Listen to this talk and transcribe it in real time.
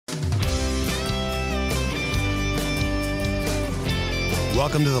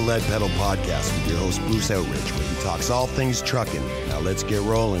Welcome to the Lead Pedal Podcast with your host, Bruce Outridge, where he talks all things trucking. Now let's get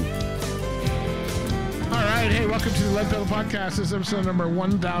rolling. All right, hey, welcome to the Lead Pedal Podcast. This is episode number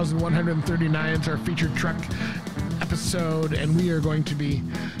 1139. It's our featured truck episode, and we are going to be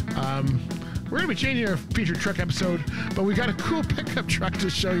changing our featured truck episode, but we got a cool pickup truck to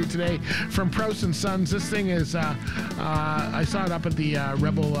show you today from Prouse & Sons. This thing is, I saw it up at the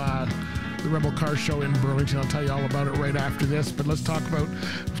Rebel Car Show in Burlington. I'll tell you all about it right after this, but let's talk about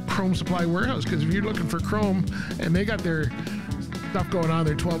Chrome Supply Warehouse, because if you're looking for chrome, and they got their stuff going on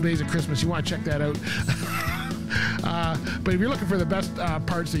there, 12 Days of Christmas, you want to check that out. But if you're looking for the best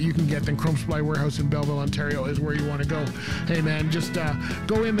parts that you can get, then Chrome Supply Warehouse in Belleville, Ontario is where you want to go. Hey man, just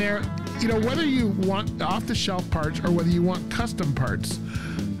go in there. You know, whether you want off-the-shelf parts or whether you want custom parts,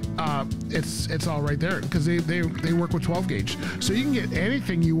 it's all right there, because they work with 12 gauge, so you can get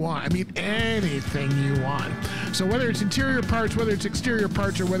anything you want. I mean, anything you want. So whether it's interior parts, whether it's exterior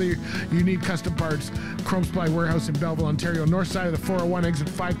parts, or whether you need custom parts, Chrome Supply Warehouse in Belleville, Ontario, north side of the 401, exit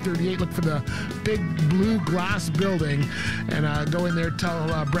 538. Look for the big blue glass building, and go in there. Tell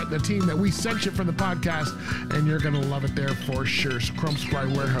Brett and the team that we sent you from the podcast, and you're gonna love it there for sure. So Chrome Supply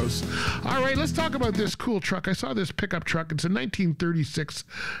Warehouse. All right, let's talk about this cool truck. I saw this pickup truck. It's a 1936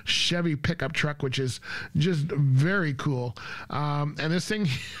 Chevy pickup truck, which is just very cool. And this thing,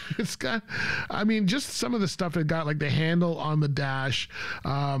 it's got, I mean, just some of the stuff it got, like the handle on the dash.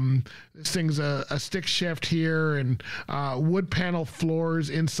 This thing's a stick shift here, and wood panel floors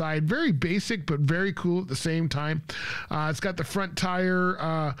inside. Very basic, but very cool at the same time. It's got the front tire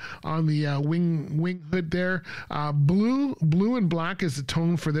on the wing hood there. Blue and black is the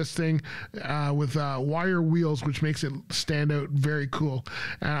tone for this thing, with wire wheels, which makes it stand out very cool.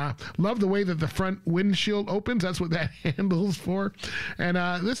 Love the way that the front windshield opens. That's what that handle's for. And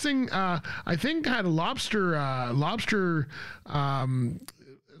this thing, I think, had a lobster.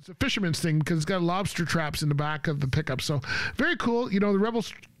 It's a fisherman's thing, because it's got lobster traps in the back of the pickup. So very cool. You know, the Rebel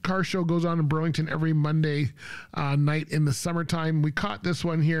Car Show goes on in Burlington every Monday night in the summertime. We caught this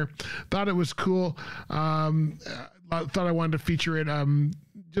one here. Thought it was cool. Thought I wanted to feature it.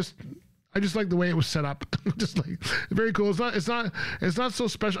 I just like the way it was set up. Just like, very cool. It's not so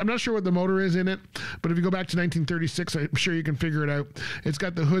special. I'm not sure what the motor is in it, but if you go back to 1936, I'm sure you can figure it out. It's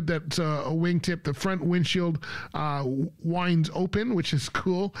got the hood that's a wingtip. The front windshield winds open, which is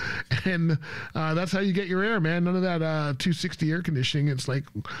cool, and that's how you get your air, man. None of that 260 air conditioning. It's like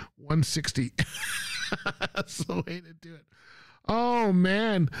 160. That's the way to do it. Oh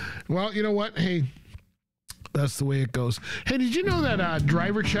man. Well, you know what? Hey, that's the way it goes. Hey, did you know that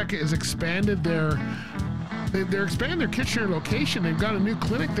Driver Check has expanded they're expanding their Kitchener location? They've got a new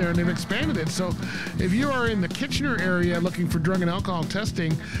clinic there, and they've expanded it. So if you are in the Kitchener area looking for drug and alcohol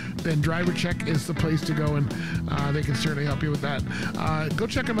testing, then Driver Check is the place to go, and they can certainly help you with that. Go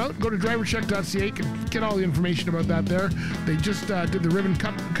check them out. Go to drivercheck.ca. You can get all the information about that there. They just did the ribbon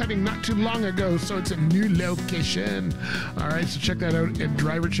cutting not too long ago, so it's a new location. All right, so check that out at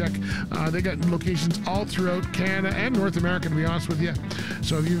Driver Check. They got locations all throughout Canada and North America, to be honest with you.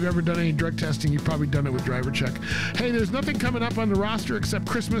 So if you've ever done any drug testing, you've probably done it with Driver Check. Hey, there's nothing coming up on the roster except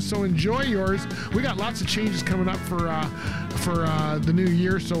Christmas, so enjoy yours. We got lots of changes coming up for the new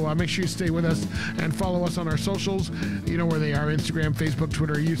year, so make sure you stay with us and follow us on our socials. You know where they are: Instagram, Facebook,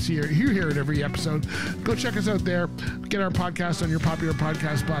 Twitter. You hear it every episode. Go check us out there. Get our podcast on your popular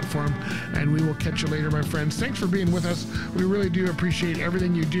podcast platform, and we will catch you later, my friends. Thanks for being with us. We really do appreciate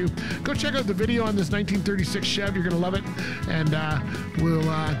everything you do. Go check out the video on this 1936 Chev. You're going to love it, and we'll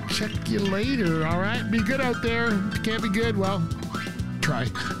check you later. All right? Be good out there. If you can't be good, well, try.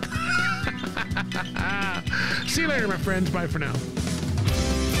 See you later, my friends. Bye for now.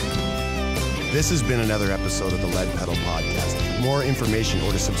 This has been another episode of the Lead Pedal Podcast. For more information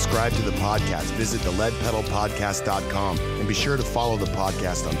or to subscribe to the podcast, visit theleadpedalpodcast.com, and be sure to follow the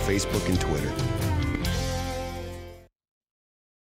podcast on Facebook and Twitter.